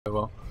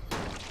well.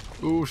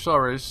 Ooh,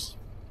 sorries.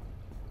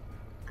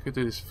 Could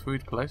do this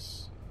food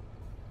place.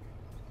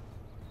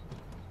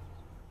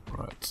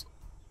 Right.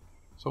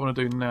 So what I want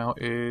to do now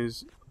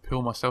is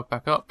peel myself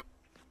back up.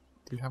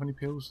 Do you have any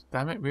pills?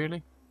 Damn it,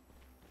 really?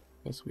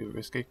 That's a bit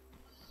risky.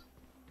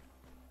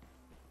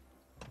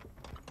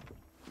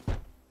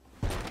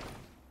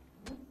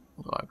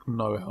 Like,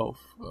 no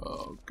health.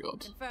 Oh,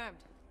 God. Confirmed.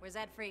 We're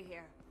Z-free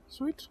here.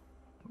 Sweet.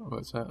 Well,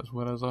 that's out as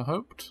well as I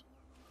hoped.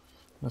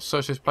 Let's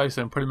search this place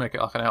and probably make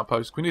it like an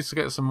outpost. We need to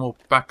get some more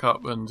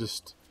backup and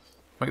just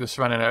make the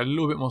surrounding area a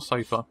little bit more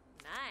safer.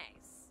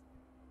 Nice.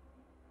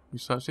 You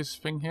search this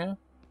thing here?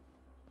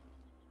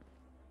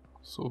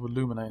 Sort of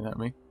illuminating at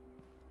me.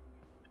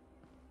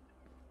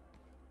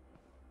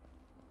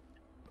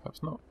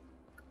 Perhaps not.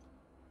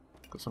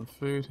 Got some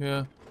food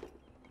here.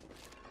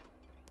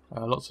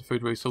 Lots of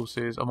food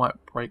resources. I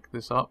might break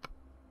this up.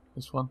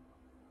 This one.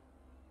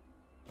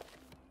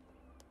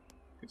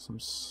 Get some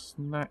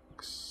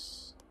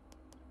snacks.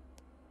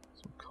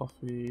 Some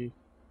coffee.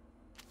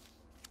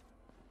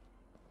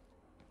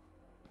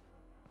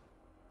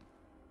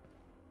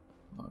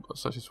 I've got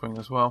such a swing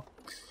as well.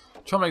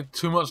 Try not to make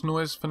too much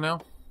noise for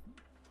now.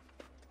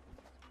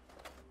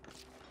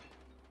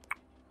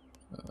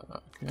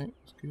 Okay,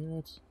 that's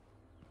good.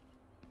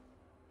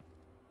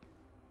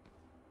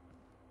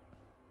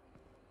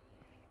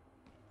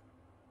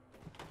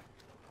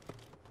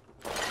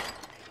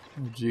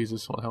 Oh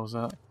Jesus, what the hell was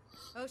that?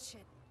 Oh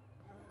shit.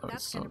 Oh,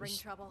 That's gonna bring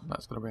trouble.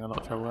 That's gonna bring a lot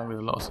of trouble with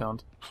a lot of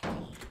sound.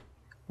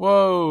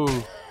 Whoa!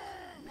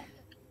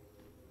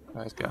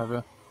 Let's get out of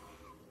here.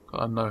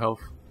 Got no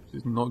health.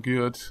 This is not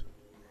good.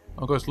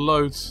 I've got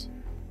loads.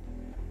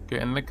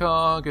 Get in the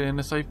car, get in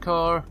the safe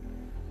car.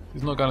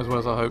 It's not going as well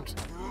as I hoped.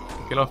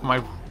 Get off my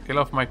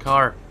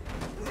car.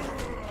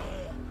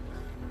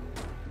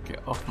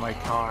 Get off my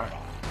car.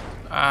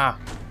 Ah!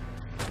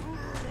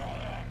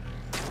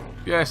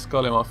 Yes,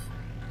 got him off.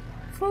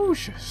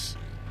 Ferocious.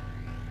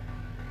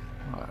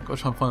 Right, I've got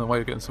to try and find a way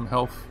of getting some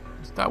health.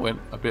 That went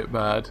a bit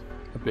bad.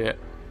 A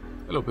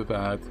little bit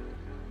bad.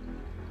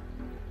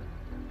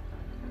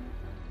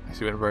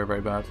 Actually went very,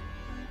 very bad.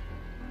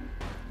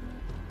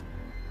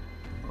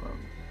 Right,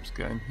 let's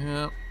get in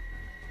here.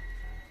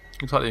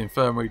 Looks like the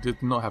infirmary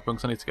did not happen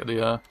because I need to get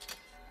the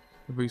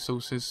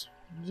resources.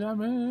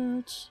 Damn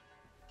it!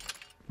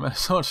 Man, there's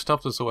so much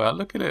stuff to sort out.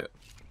 Look at it.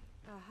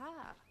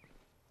 Aha.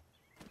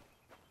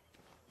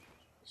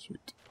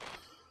 Sweet.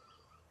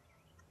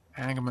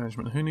 Anger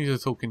management. Who needs a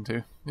talking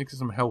to? Needs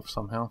some health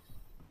somehow.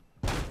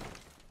 Do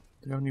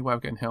you have any way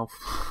of getting health?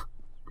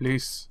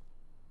 Please.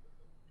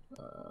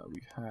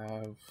 We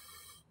have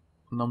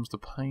numbs the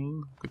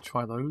pain. Could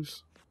try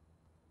those.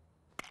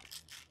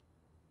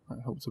 That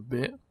helps a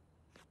bit.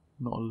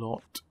 Not a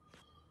lot.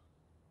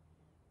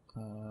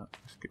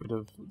 Let's get rid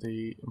of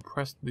the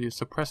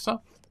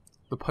suppressor.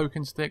 The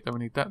poking stick. Don't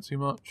need that too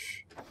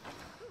much.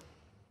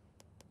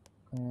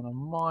 And I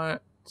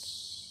might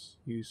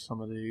use some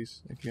of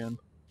these again.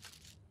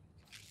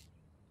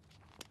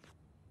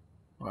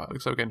 Right,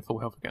 looks like we're getting full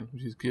health again,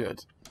 which is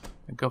good.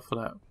 Thank God for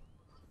that.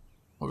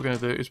 What we're going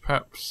to do is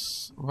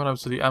perhaps run over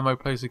to the ammo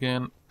place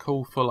again,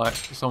 call for like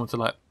someone to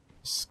like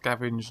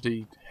scavenge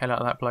the hell out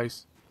of that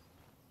place,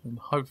 and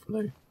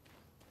hopefully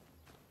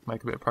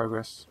make a bit of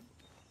progress.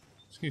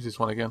 Let's use this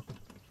one again.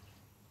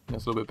 Yeah,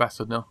 it's a little bit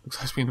battered now. Looks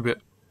like it's been a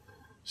bit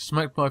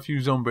smacked by a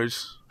few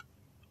zombies.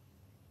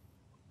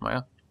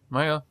 Maya?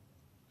 The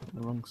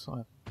wrong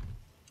side.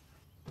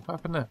 What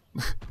happened there?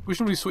 Which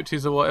one of these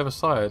switches are whatever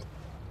side?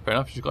 Fair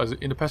enough, you guys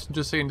in the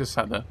passenger seat and just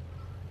sat there.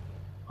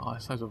 Oh,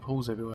 there's loads of holes everywhere.